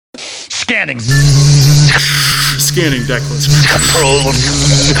Scanning. Scanning deck list. Control.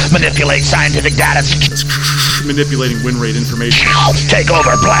 Manipulate scientific data. Manipulating win rate information. Take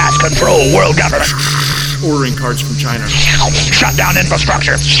over. Blast. Control. World government. Ordering cards from China. Shut down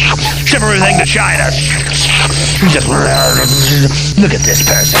infrastructure. Ship everything to China. Just look at this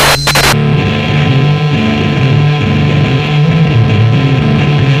person.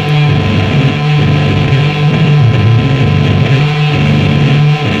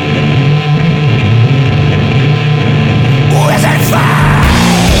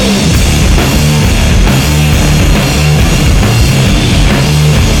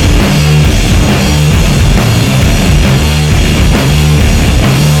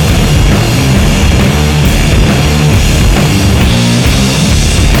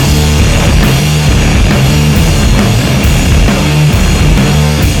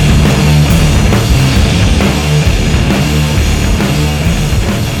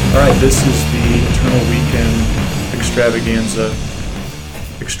 This is the Eternal Weekend Extravaganza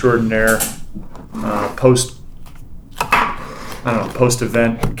Extraordinaire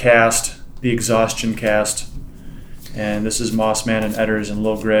post-event cast, the Exhaustion cast. And this is Mossman and Edders and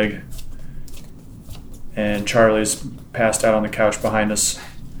Lil Greg. And Charlie's passed out on the couch behind us.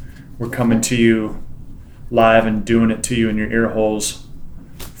 We're coming to you live and doing it to you in your ear holes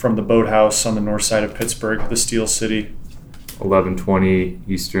from the Boathouse on the north side of Pittsburgh, the Steel City. 11:20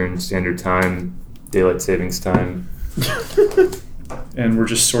 Eastern Standard Time, Daylight Savings Time. And we're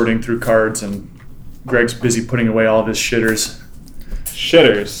just sorting through cards, and Greg's busy putting away all of his shitters.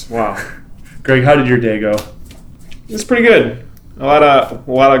 Shitters, wow. Greg, how did your day go? It's pretty good. A lot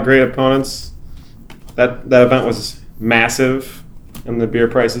of great opponents. That event was massive, and the beer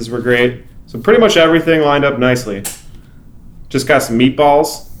prices were great. So pretty much everything lined up nicely. Just got some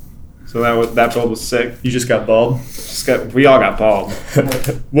meatballs, so that build was sick. You just got balled? We all got balled.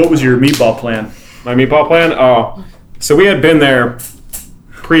 What was your meatball plan? My meatball plan? Oh, so we had been there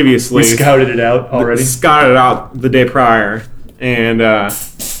previously. We scouted it out already? Scouted it out the day prior, and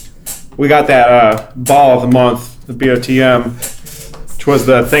we got that ball of the month, the BOTM, which was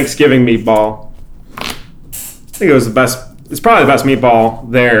the Thanksgiving meatball. I think it was the best. It's probably the best meatball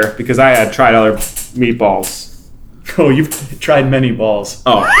there because I had tried other meatballs. Oh, you've tried many balls.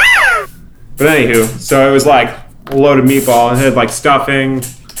 Oh. But anywho, so it was like a loaded meatball. It had like stuffing,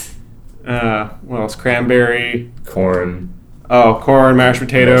 what else? Cranberry. Corn. Oh, corn, mashed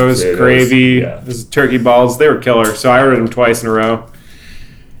potatoes, gravy. Yeah. This is turkey balls. They were killer. So I ordered them twice in a row.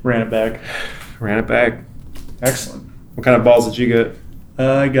 Ran it back. Excellent. What kind of balls did you get?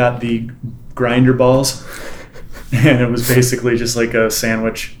 I got the grinder balls. And it was basically just like a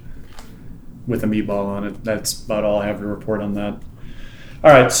sandwich with a meatball on it. That's about all I have to report on that. All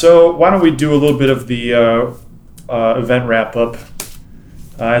right, so why don't we do a little bit of the event wrap-up.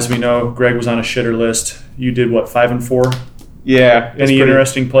 As we know, Greg was on a shitter list. You did, what, 5 and 4? Yeah. Any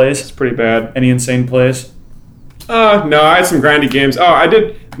interesting plays? It's pretty bad. Any insane plays? No, I had some grindy games. Oh, I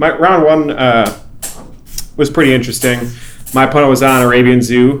did. My round one was pretty interesting. My opponent was on Arabian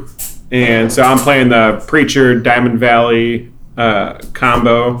Zoo, and so I'm playing the Preacher Diamond Valley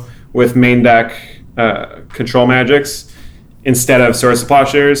combo with main deck control magics instead of Swords to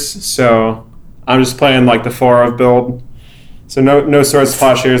Plowshares. So I'm just playing like the 4 of build. So no Swords to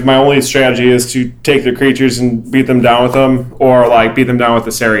Plowshares. My only strategy is to take the creatures and beat them down with them, or like beat them down with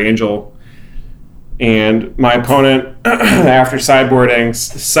the Serry Angel. And my opponent, after sideboarding,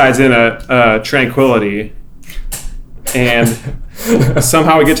 sides in a Tranquility. And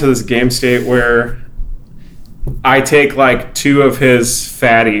somehow we get to this game state where I take like 2 of his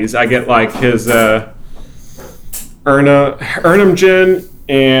fatties. I get like his Urnum Gin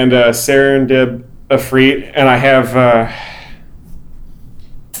and Serendib Efreet, and I have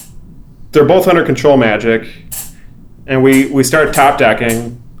they're both under control magic, and we start top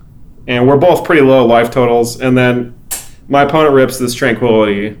decking, and we're both pretty low life totals, and then my opponent rips this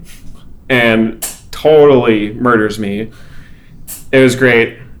Tranquility and totally murders me. It was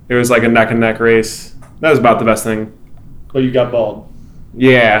great. It was like a neck and neck race. That was about the best thing. Well, you got balled.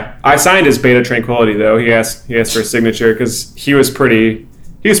 Yeah, I signed his Beta Tranquility though. He asked for a signature because he was pretty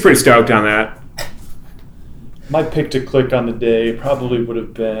stoked on that. My pick to click on the day probably would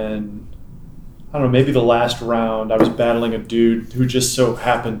have been, I don't know, maybe the last round. I was battling a dude who just so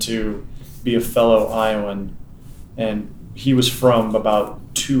happened to be a fellow Iowan, and he was from about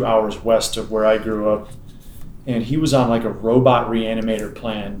 2 hours west of where I grew up, and he was on like a robot reanimator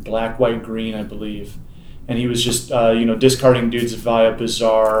plan, black, white, green, I believe. And he was just, discarding dudes via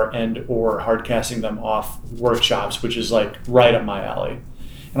Bazaar and or hardcasting them off workshops, which is like right up my alley.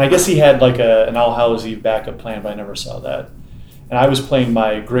 And I guess he had like an All Hallows Eve backup plan, but I never saw that. and I was playing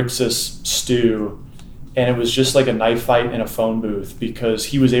my Grixis Stu, and it was just like a knife fight in a phone booth because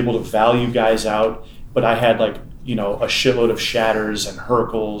he was able to value guys out, but I had like, you know, a shitload of shatters and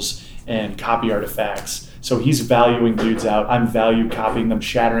Hercles and copy artifacts. So he's valuing dudes out. I'm value copying them,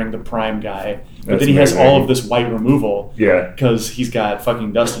 shattering the prime guy. But then he has all of this white removal. Yeah. Because he's got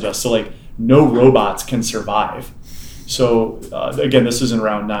fucking Dust to Dust. So like no robots can survive. So again, this is in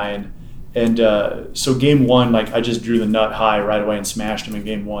round 9. And so game 1, like I just drew the nut high right away and smashed him in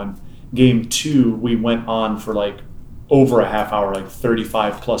game 1. Game 2, we went on for like over a half hour, like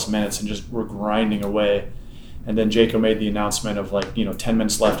 35 plus minutes, and just were grinding away. And then Jaco made the announcement of like, you know, 10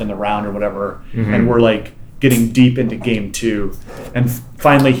 minutes left in the round or whatever. Mm-hmm. And we're like getting deep into game 2. And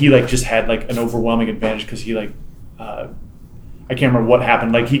finally he like just had like an overwhelming advantage because he like, I can't remember what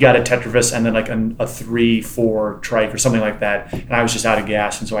happened. Like he got a Tetravis and then like a 3-4 trike or something like that. And I was just out of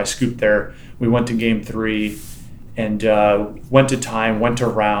gas. And so I scooped there. We went to game 3 and went to time, went to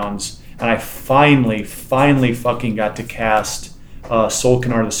rounds. And I finally fucking got to cast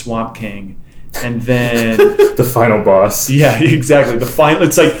Solkanar the Swamp King. And then the final boss. Yeah, exactly. The final.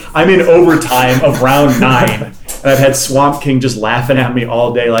 It's like I'm in overtime of round 9, and I've had Swamp King just laughing at me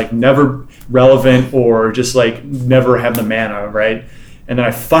all day, like never relevant or just like never have the mana, right? And then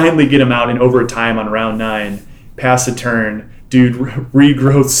I finally get him out in overtime on round 9, pass a turn, dude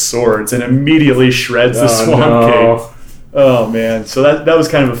regrowth swords and immediately shreds the Swamp King. Oh man, so that was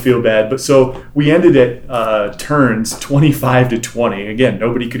kind of a feel bad. But so we ended at turns 25-20. Again,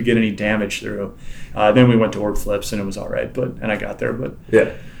 nobody could get any damage through. Then we went to orb flips and it was all right. And I got there. But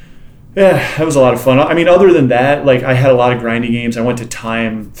yeah, that was a lot of fun. I mean, other than that, like I had a lot of grindy games. I went to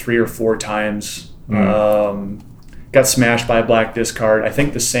time 3 or 4 times. Got smashed by a black discard. I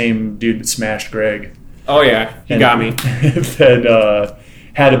think the same dude that smashed Greg. Oh yeah, he got me. That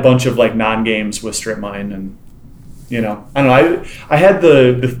had a bunch of like non-games with Strip Mine and. You know, I don't know. I had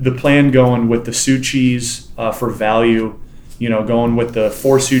the plan going with the Suchis for value, you know, going with the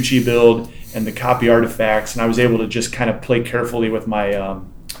 4 Suchi build and the copy artifacts, and I was able to just kind of play carefully with my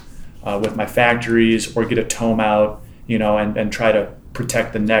factories or get a tome out, you know, and try to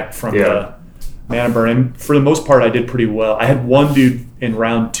protect the neck from the mana burn. And for the most part, I did pretty well. I had one dude in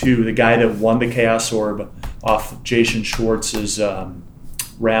round 2, the guy that won the Chaos Orb off Jason Schwartz's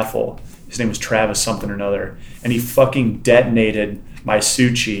raffle. His name was Travis something or another. And he fucking detonated my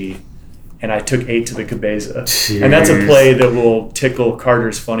Suchi, and I took 8 to the Cabeza. Jeez. And that's a play that will tickle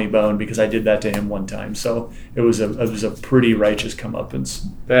Carter's funny bone because I did that to him one time. So it was a pretty righteous comeuppance.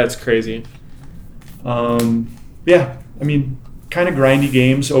 That's crazy. Yeah, I mean, kind of grindy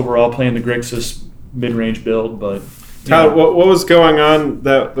games overall, playing the Grixis mid-range build, but... Todd, what was going on?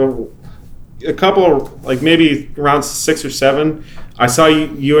 A couple, like maybe around 6 or 7, I saw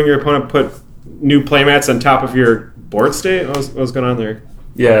you and your opponent put new playmats on top of your board state. What was going on there?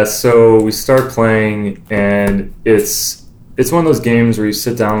 Yeah, so we start playing, and it's one of those games where you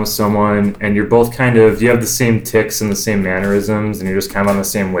sit down with someone, and you're both you have the same tics and the same mannerisms, and you're just kind of on the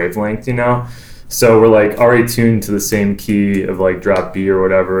same wavelength, you know? So we're like already tuned to the same key of like drop B or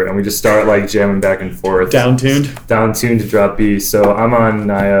whatever, and we just start like jamming back and forth. Down tuned to drop B. So I'm on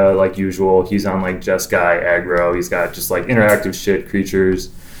Naya like usual. He's on like Jeskai aggro. He's got just like interactive shit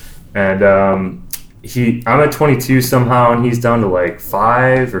creatures, and I'm at 22 somehow, and he's down to like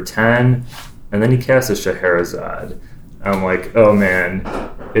 5 or 10, and then he casts a Scheherazade. I'm like, oh man,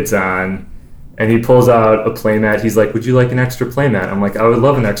 it's on. And he pulls out a playmat. He's like, would you like an extra playmat? I'm like, I would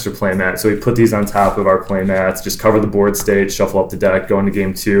love an extra playmat. So we put these on top of our playmats, just cover the board stage, shuffle up the deck, go into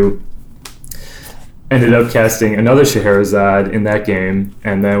game 2. Ended up casting another Scheherazade in that game.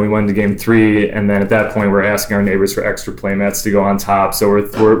 And then we went into game 3. And then at that point, we're asking our neighbors for extra playmats to go on top. So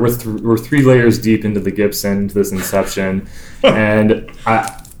we're 3 layers deep into the Gibson, into this Inception. And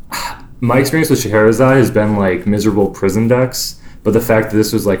my experience with Scheherazade has been like miserable prison decks. But the fact that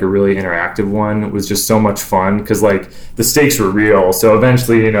this was like a really interactive one was just so much fun because like the stakes were real. So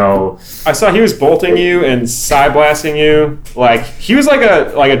eventually, you know, I saw he was bolting you and side blasting you. Like he was like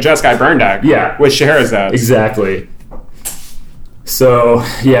a Jeskai burn deck. Yeah, with Scheherazade. Exactly. So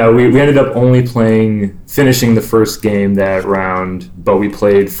yeah, we ended up only finishing the first game that round, but we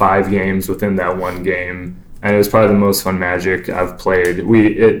played 5 games within that one game. And it was probably the most fun Magic I've played.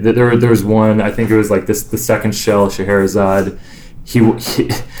 There was one, I think it was like the second shell Scheherazade.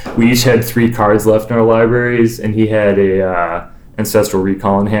 We each had 3 cards left in our libraries, and he had a Ancestral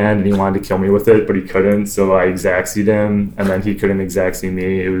Recall in hand, and he wanted to kill me with it, but he couldn't, so I Xaxied him, and then he couldn't Xaxie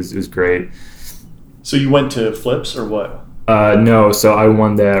me. It was great. So you went to flips, or what? No, so I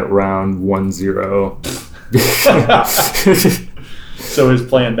won that round 1-0. So his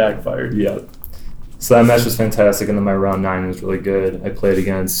plan backfired. Yeah. So that match was fantastic, and then my round 9 was really good. I played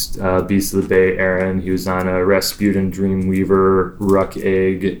against Beast of the Bay Aaron. He was on a Rasputin, Dreamweaver, Ruck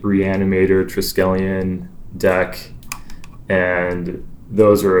Egg, Reanimator, Triskelion deck, and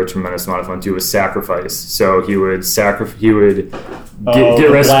those were a tremendous amount of fun too. With Sacrifice, so he would get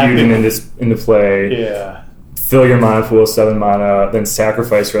Rasputin into play. Yeah. Fill your mana pool 7 mana, then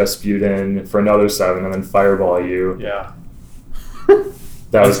sacrifice Rasputin for another 7, and then fireball you. Yeah.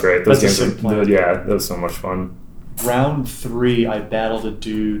 That was great. Those that's a games sick plan. that was so much fun. Round 3, I battled a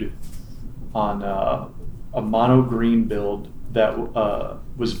dude on a mono green build that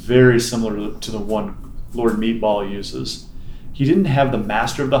was very similar to the one Lord Meatball uses. He didn't have the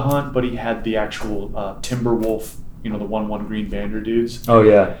Master of the Hunt, but he had the actual Timberwolf, the 1/1 green bander dudes. Oh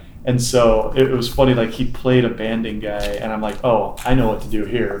yeah. And so it was funny, like he played a banding guy, and I'm like, oh, I know what to do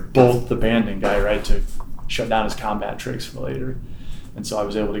here. Bolt the banding guy, right, to shut down his combat tricks for later. And so I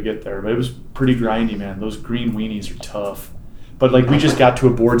was able to get there. But it was pretty grindy, man. Those green weenies are tough. But like we just got to a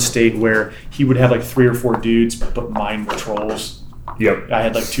board state where he would have like 3 or 4 dudes, but mine were trolls. Yep. I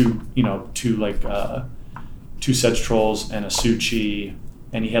had like two Sedge trolls and a Su-Chi,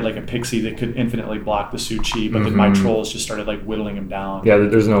 and he had like a pixie that could infinitely block the Su-Chi, but then my trolls just started like whittling him down. Yeah,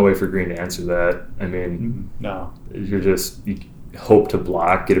 there's no way for green to answer that. I mean, No. you hope to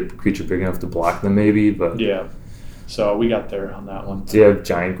block, get a creature big enough to block them maybe, but Yeah. So we got there on that one. do you have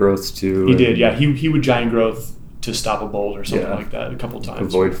giant growths too? He did, yeah. He would giant growth to stop a bolt or something Yeah. like that a couple times.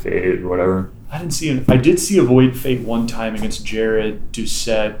 Avoid Fate or whatever. I did see Avoid Fate one time against Jared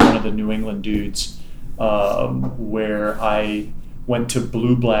Doucette, one of the New England dudes, where I went to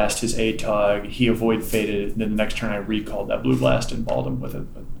Blue Blast his ATOG. He Avoid Fated it, and then the next turn I recalled that Blue Blast and balled him with it.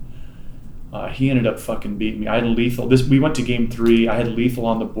 But he ended up fucking beating me. I had lethal. We went to game 3. I had lethal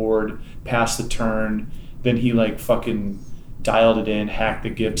on the board, passed the turn. Then he like fucking dialed it in, hacked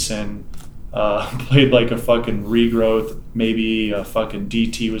the Gibson, played like a fucking regrowth, maybe a fucking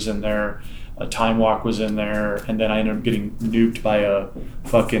DT was in there, a Time Walk was in there, and then I ended up getting nuked by a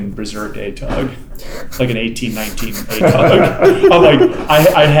fucking Berserk ATOG, like an 18-19 ATOG. I'm like,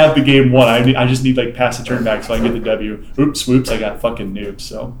 I have the game won. I just need like pass the turn back so I can get the W. Oops, whoops, I got fucking nuked.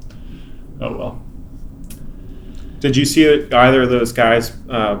 So, oh well. Did you see either of those guys?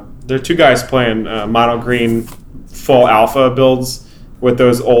 There are 2 guys playing mono green full alpha builds with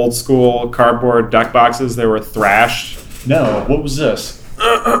those old school cardboard deck boxes. They were thrashed. No, what was this?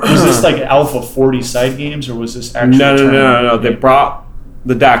 Was this like Alpha 40 side games, or was this actually? No. They brought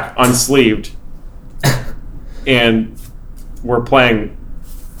the deck unsleeved and were playing.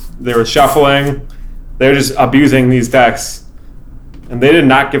 They were shuffling. They were just abusing these decks, and they did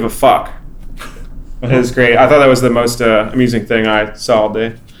not give a fuck. It was great. I thought that was the most amusing thing I saw all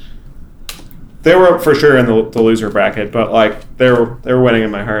day. They were for sure in the loser bracket, but like they were winning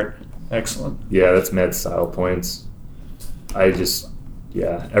in my heart. Excellent. Yeah, that's mad style points. Every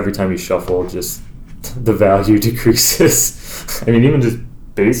time you shuffle, just the value decreases. I mean, even just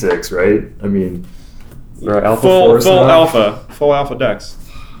basics, right? I mean, for Alpha Force full now, alpha decks.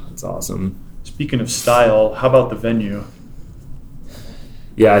 That's awesome. Speaking of style, how about the venue?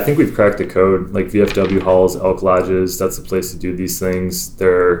 Yeah, I think we've cracked the code. Like VFW halls, elk lodges, that's the place to do these things.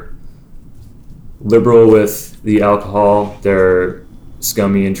 They're liberal with the alcohol. They're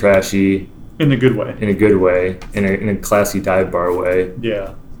scummy and trashy In a good way. in a good way, in a classy dive bar way.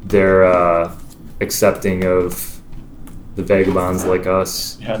 Yeah. They're accepting of the vagabonds like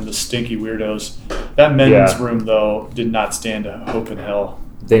us. Yeah, and the stinky weirdos. That men's Yeah. room, though, did not stand a hope in hell.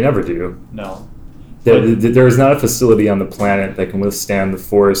 They never do. No. There is not a facility on the planet that can withstand the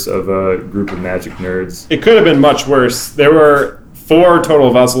force of a group of magic nerds. It could have been much worse. There were 4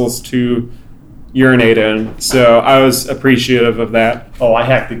 total vessels to urinate in, so I was appreciative of that. Oh, I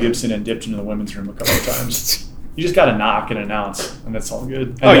hacked the Gibson and dipped into the women's room a couple of times. You just got to knock and announce, and that's all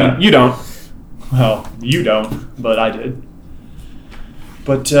good. Oh, And, you don't. Well, you don't, but I did.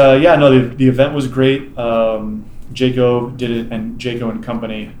 But the event was great. Jaco did it, and Jaco and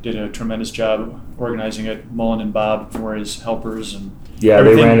company did a tremendous job organizing it. Mullen and Bob were his helpers, and Yeah,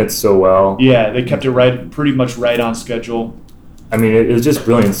 everything. they ran it so well. Yeah, they kept it pretty much right on schedule. I mean, it was just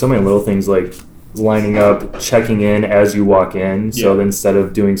brilliant. So many little things like lining up, checking in as you walk in. So Yeah. instead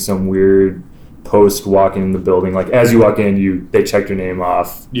of doing some weird post walking in the building, like as you walk in, they checked your name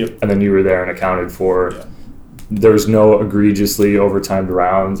off, Yep. and then you were there and accounted for. Yeah. There was no egregiously overtimed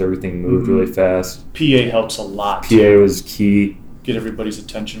rounds. Everything moved really fast. PA helps a lot. PA was key. Get everybody's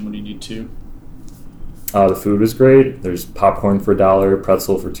attention when you need to. The food was great. There's popcorn for $1,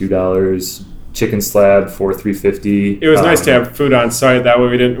 pretzel for $2, chicken slab for $3.50. It was nice to have food on site. That way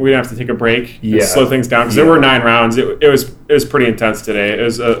we didn't have to take a break and Yeah. slow things down because Yeah. there were 9 rounds. It was pretty intense today. It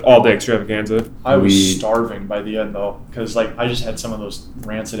was an all-day extravaganza. I was We- starving by the end though, because like I just had some of those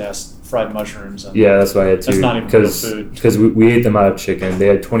rancid ass fried mushrooms. And Yeah, that's what I had too. That's not even real food. Because we ate them out of chicken. They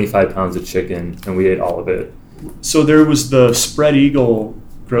had 25 pounds of chicken, and we ate all of it. So there was the Spread Eagle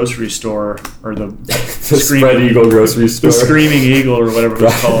grocery store, or the The Spread Eagle grocery store. the Screaming Eagle, or whatever it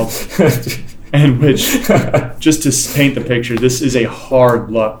was called. And which, just to paint the picture, this is a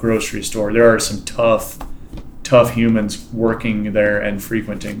hard luck grocery store. There are some tough humans working there and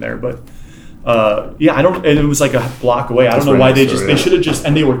frequenting there. But yeah, I don't. And it was like a block away. I don't know why they should have just,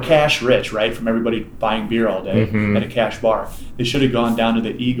 and they were cash rich, right, from everybody buying beer all day at a cash bar. They should have gone down to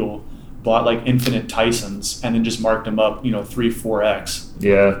the Eagle, bought like infinite Tysons, and then just marked them up, 3-4x,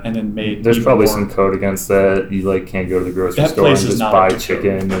 Yeah. and then made. There's even probably more. some code against that. You like can't go to the grocery That store and place is just not buy up to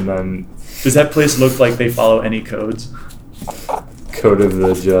chicken and then Does that place look like they follow any codes? code of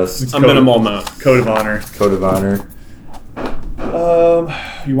the just A minimal amount. Code of honor. code of honor.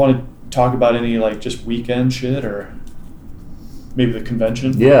 You want to talk about any like just weekend shit, or maybe the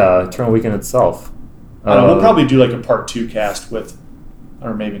convention? Yeah, Eternal Weekend itself. I don't know, we'll probably do like a part 2 cast with,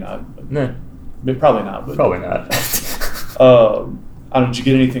 or maybe not. But, Nah, probably not. But probably not. I don't know. Did you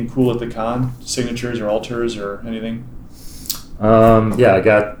get anything cool at the con? Signatures or altars or anything? Yeah, I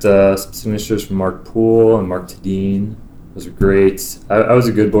got some signatures from Mark Poole and Mark Tadine. Those are great. I was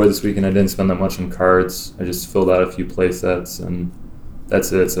a good boy this weekend. I didn't spend that much on cards. I just filled out a few play sets, and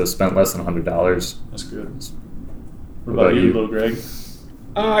that's it. So I spent less than $100. That's good. What What about about you, you? little Greg?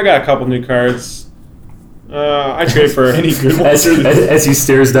 I got a couple new cards. I trade for Any good ones? As he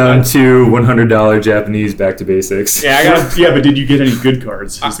stares down to $100 Japanese back to basics. Yeah, I got Yeah, but did you get any good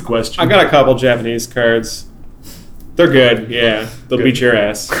cards? Is the question. I got a couple Japanese cards. They're good. Yeah, they'll Good. beat your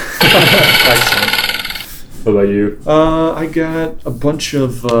ass. Excellent. What about you? I got a bunch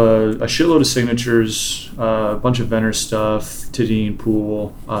of a shitload of signatures, a bunch of Venner stuff, Tadine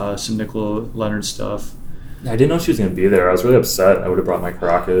Poole, some Nicola Leonard stuff, I didn't know she was going to be there. I was really upset. I would have brought my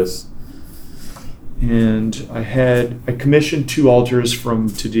Caracas. and I commissioned 2 altars from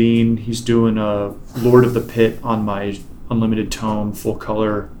Tadine. He's doing a Lord of the Pit on my Unlimited Tome, full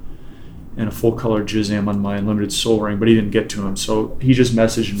color, and a full color Jizam on my Unlimited Soul Ring, but he didn't get to him. So he just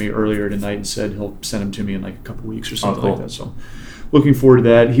messaged me earlier tonight and said he'll send him to me in like a couple weeks or something cool. like that. So looking forward to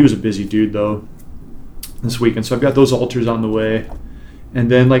that. He was a busy dude though this weekend. So I've got those altars on the way.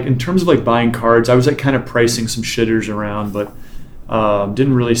 And then like in terms of like buying cards, I was like kind of pricing some shitters around, but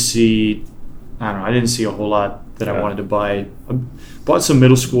didn't really see, I don't know, I didn't see a whole lot that I Yeah. wanted to buy. I bought some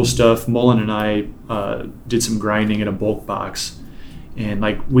middle school stuff. Mullen and I did some grinding in a bulk box. And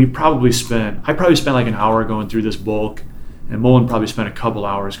like I probably spent like an hour going through this bulk, and Mullen probably spent a couple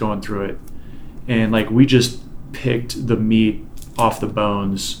hours going through it. And like we just picked the meat off the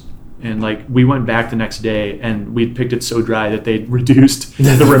bones. And like we went back the next day and we'd picked it so dry that they'd reduced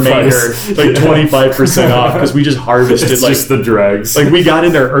the remainder like 25% off because we just harvested It's like just the dregs. like we got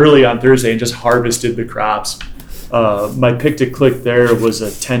in there early on Thursday and just harvested the crops. My pick to click there was a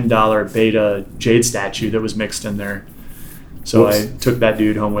 $10 beta jade statue that was mixed in there. So Whoops. I took that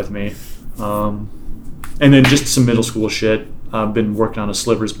dude home with me. And then just some middle school shit. I've been working on a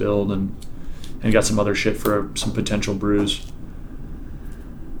slivers build and got some other shit for some potential brews.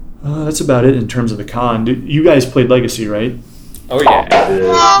 That's about it in terms of the con. You guys played Legacy, right? Oh yeah.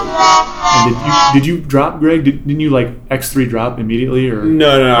 And did you drop, Greg? Didn't you like X3 drop immediately? Or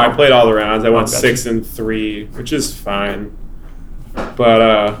No. I played all the rounds. I went gotcha. 6 and 3, which is fine.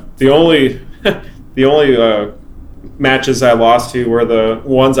 But the only matches I lost to were the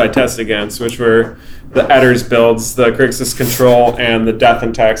ones I tested against, which were the Edders builds, the Grixis Control, and the Death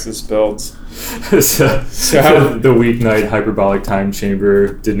and Taxes builds. so the weeknight hyperbolic time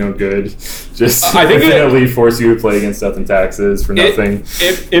chamber did no good. Just I think infinitely force you to play against Death and Taxes for nothing.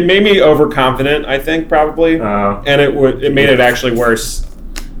 It made me overconfident, I think, probably, and it made it actually worse.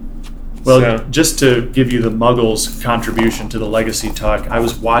 Well, So- just to give you the Muggles contribution to the Legacy talk, I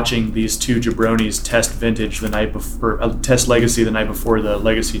was watching these 2 jabronis test Vintage the night before, test Legacy the night before the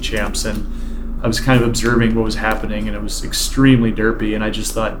Legacy Champs, and I was kind of observing what was happening, and it was extremely derpy, and I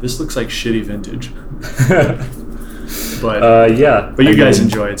just thought, this looks like shitty Vintage. But Yeah. but you I guys mean,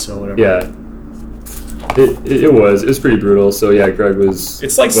 enjoy it, so whatever. Yeah. It was pretty brutal. So yeah, Greg was.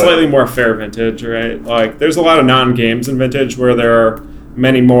 It's like but- slightly more fair Vintage, right? Like, there's a lot of non-games in Vintage where there are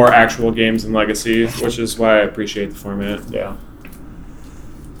many more actual games in Legacy, which is why I appreciate the format. Yeah.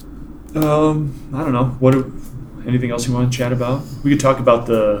 I don't know. Anything else you want to chat about? We could talk about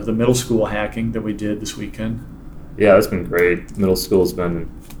the middle school hacking that we did this weekend. Yeah, it's been great. Middle school's been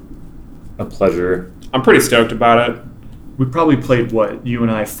a pleasure. I'm pretty stoked about it. we probably played what, you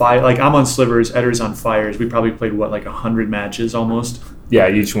and I, five, like I'm on Slivers, Edder's on Fires. We probably played what, like 100 matches almost. Yeah,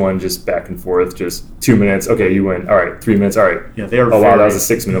 each one just back and forth, just 2 minutes. Okay, you win. All right, 3 minutes. All right. Yeah, they are. Oh wow, that was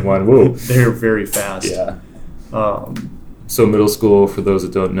a 6-minute one. Whoa. They're very fast. Yeah. So middle school, for those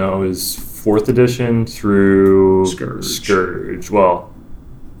that don't know, is 4th edition through Scourge. Well,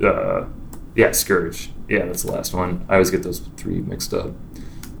 yeah, Scourge. Yeah, that's the last one. I always get those 3 mixed up.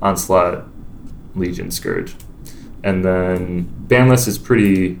 Onslaught, Legion, Scourge. And then ban list is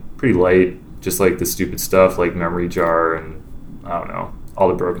pretty light, just like the stupid stuff like Memory Jar and, I don't know, all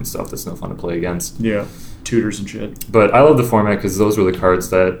the broken stuff that's no fun to play against. Yeah, tutors and shit. But I love the format because those were the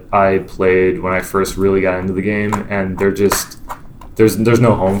cards that I played when I first really got into the game, and they're just, there's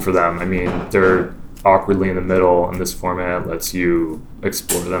no home for them. I mean, they're awkwardly in the middle, and this format lets you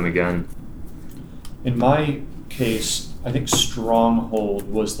explore them again. In my case, I think Stronghold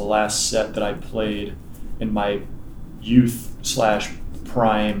was the last set that I played in my youth /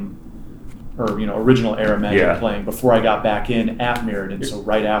 prime, or original era Magic playing before I got back in at Mirrodin. So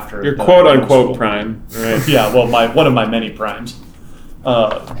right after your quote unquote prime, right? Yeah, well, one of my many primes.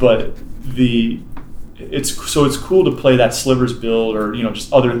 But it's cool to play that Slivers build, or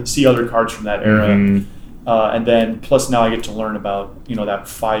just see other cards from that era. Mm-hmm. And then plus now I get to learn about that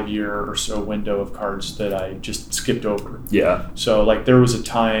 5-year or so window of cards that I just skipped over. Yeah. So like there was a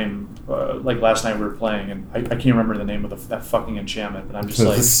time like last night we were playing, and I can't remember the name of that fucking enchantment, but I'm just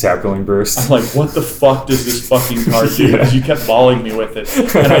like Sapling Burst. I'm like, what the fuck does this fucking card do? Because you kept balling me with it,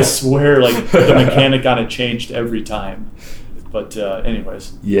 and I swear like the mechanic on it changed every time. But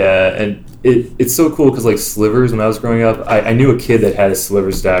anyways. Yeah, and it's so cool because like Slivers, when I was growing up, I knew a kid that had a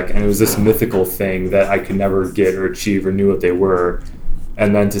Slivers deck, and it was this mythical thing that I could never get or achieve or knew what they were.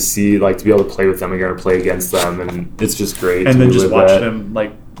 And then to see, like, to be able to play with them again or play against them, and it's just great. And then just watch them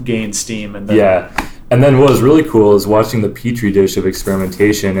like gain steam. And then and then what was really cool is watching the petri dish of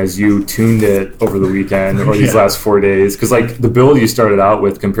experimentation as you tuned it over the weekend or these last 4 days. Because like the build you started out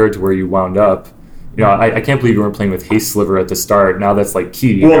with compared to where you wound up. I can't believe you weren't playing with Haste Sliver at the start. Now that's like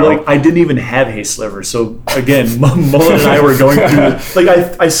key. Well, I didn't even have Haste Sliver. So again, Mullen and I were going through.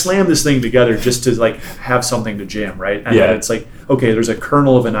 Like I slammed this thing together just to like have something to jam, right? And then it's like, okay, there's a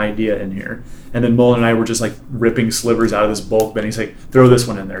kernel of an idea in here. And then Mullen and I were just like ripping slivers out of this bulk bin. He's like, throw this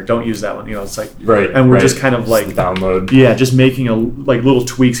one in there. Don't use that one. It's like, and we're just kind of like download. Yeah, just making like little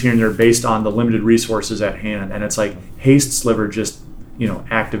tweaks here and there based on the limited resources at hand. And it's like Haste Sliver just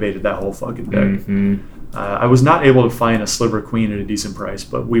activated that whole fucking deck. Mm-hmm. I was not able to find a Sliver Queen at a decent price,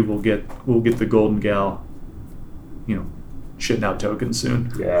 but we'll get the Golden Gal, shitting out tokens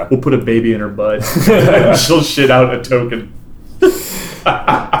soon. Yeah, we'll put a baby in her butt. She'll shit out a token. You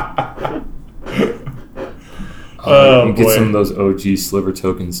get some of those OG Sliver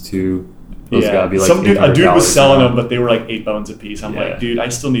tokens too. Those gotta be like a dude was selling them, but they were like $8 a piece. I'm like, dude, I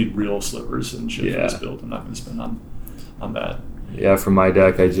still need real slivers and shit for this build. I'm not going to spend on that. Yeah, for my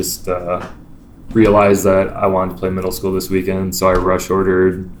deck, I just realized that I wanted to play middle school this weekend, so I rush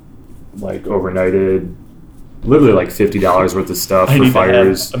ordered, like overnighted, literally like $50 worth of stuff for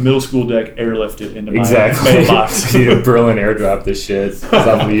Fires. To have a middle school deck airlifted into my mailbox. I need to Berlin airdrop this shit because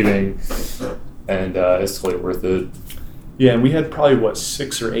I'm leaving, and it's totally worth it. Yeah, and we had probably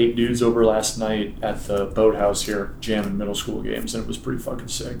 6 or 8 dudes over last night at the boathouse here jamming middle school games, and it was pretty fucking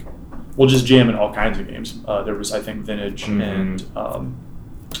sick. Well, just jamming all kinds of games. There was, I think, vintage and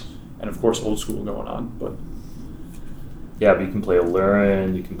of course old school going on. But yeah, but you can play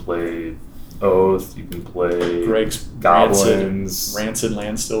Alurin, you can play Oath, you can play Greg's Goblins, Rancid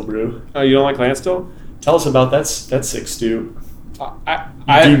Landstill Brew. Oh, you don't like Landstill? Tell us about that sick stew.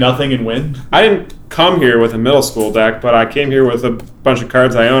 I do nothing and win. I didn't come here with a middle school deck, but I came here with a bunch of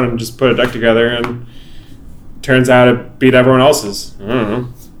cards I own and just put a deck together, and turns out it beat everyone else's. I don't know.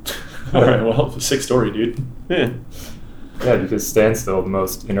 All right, well, sick story, dude. Yeah. Yeah, because Standstill, the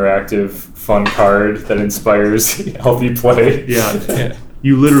most interactive, fun card that inspires healthy play. Yeah.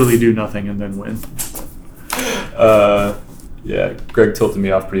 You literally do nothing and then win. Yeah, Greg tilted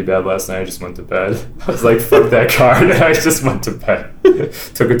me off pretty bad last night. I just went to bed. I was like, fuck that card. And I just went to bed.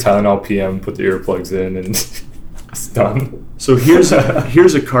 Took a Tylenol PM, put the earplugs in, and it's done. So here's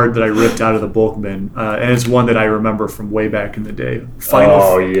a card that I ripped out of the bulk bin, and it's one that I remember from way back in the day.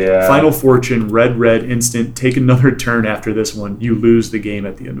 Final Fortune, red, instant. Take another turn after this one. You lose the game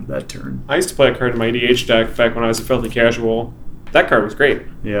at the end of that turn. I used to play a card in my EDH deck back when I was a Filthy Casual. That card was great.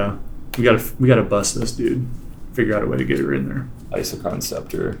 Yeah. We gotta bust this dude. Figure out a way to get her in there. Isochron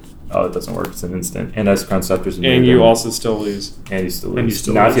Scepter. Oh, it doesn't work. It's an instant. And Isochron Scepter's an and you also still lose. And you still lose.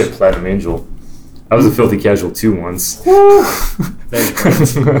 Not if you have Platinum Angel. I was a Filthy Casual too once.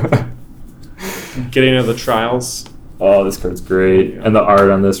 Getting into the trials Oh, this card's great. And the art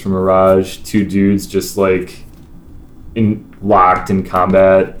on this from Mirage, 2 dudes just like locked in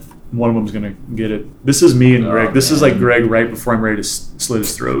combat. One of them's gonna get it. This is me and Oh, Greg. This is man. like Greg right before I'm ready to slit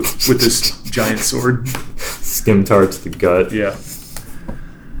his throat with this giant sword. Skimtar to the gut. Yeah.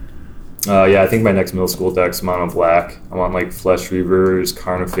 Yeah, I think my next middle school deck's mono black. I want like Flesh Reavers,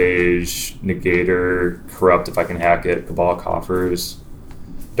 Carnophage, Negator, Corrupt if I can hack it, Cabal Coffers.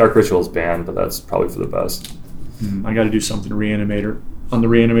 Dark Ritual's banned, but that's probably for the best. I got to do something Reanimator on the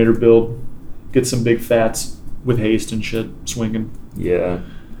Reanimator build. Get some big fats with haste and shit swinging. Yeah.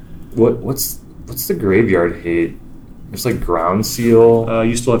 What's the graveyard hate? There's like Ground Seal,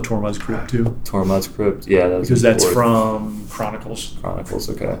 You still have Tormod's Crypt too, Tormod's Crypt. Yeah, that's because that's important. from Chronicles. Chronicles.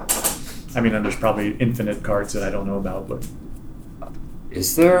 Okay. I mean, and there's probably infinite cards that I don't know about, but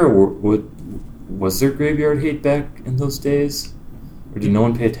Is there was there graveyard hate back in those days, or did no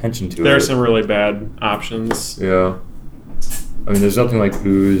one pay attention to it? There are some really bad options. Yeah. I mean, there's nothing like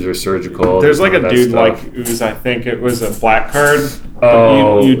Ooze or Surgical. There's like none a of that dude stuff. like Ooze. I think it was a black card. But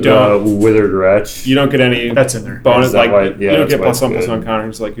Oh, you don't. Withered Wretch. You don't get any that's in there. bonus. Is that Like why- you yeah, don't that's get why it's +1/+1 good.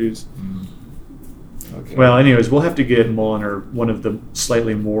 counters like Ooze. Okay. Well, anyways, we'll have to get Mullen or one of the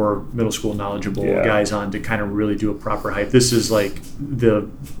slightly more middle school knowledgeable Yeah. guys on to kind of really do a proper hype. This is like the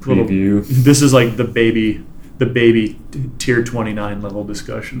little. Review. This is like the baby tier 29 level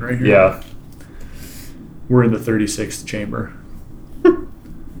discussion right here. Yeah. We're in the 36th chamber.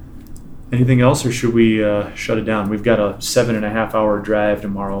 Anything else, or should we shut it down? We've got a 7.5 hour drive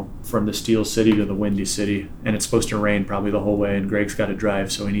tomorrow from the Steel City to the Windy City, and it's supposed to rain probably the whole way, and Greg's got to drive,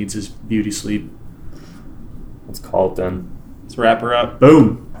 so he needs his beauty sleep. Let's call it then. Let's wrap her up.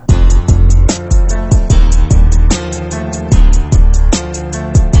 Boom.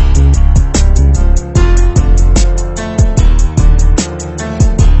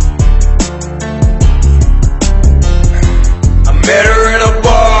 I met her in a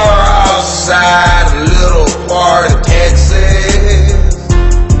bar outside a little part of Texas.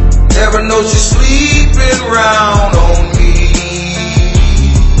 Never know she's sleeping round on me.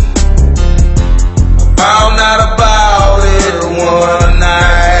 I found out about it one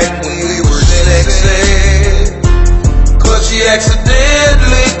night when we were sexing, 'cause she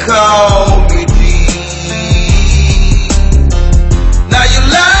accidentally called me D. Now you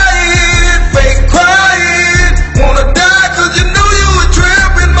lying, fake crying, wanna die 'cause you knew you were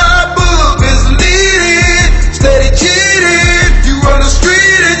trapping. My book is leading, steady cheating. You run the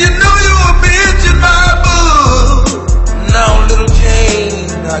street and you know you were bitching my book. Now little Jane,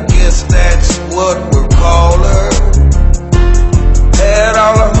 I guess that's what we'll call her, had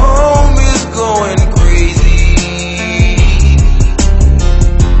all her homies going crazy.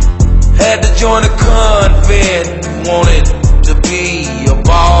 Had to join a convent, wanted to be a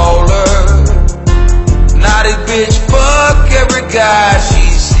baller. Now this bitch fuck every guy she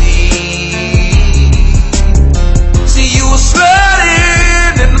sees. See you a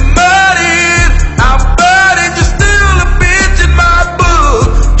slutting and the mudding, I'm budding, you're still a bitch in my book.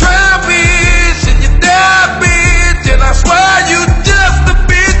 Try bitch and you die bitch, and I swear you just a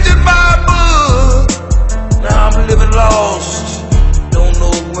bitch in my book. Now I'm living lost, don't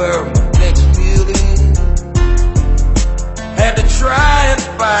know where my next meal is. Had to try and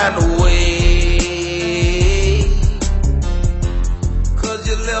find a way, 'cause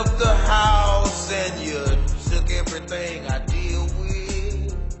you left the house and you took everything I deal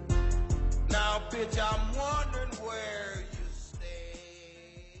with. Now bitch, I'm wondering where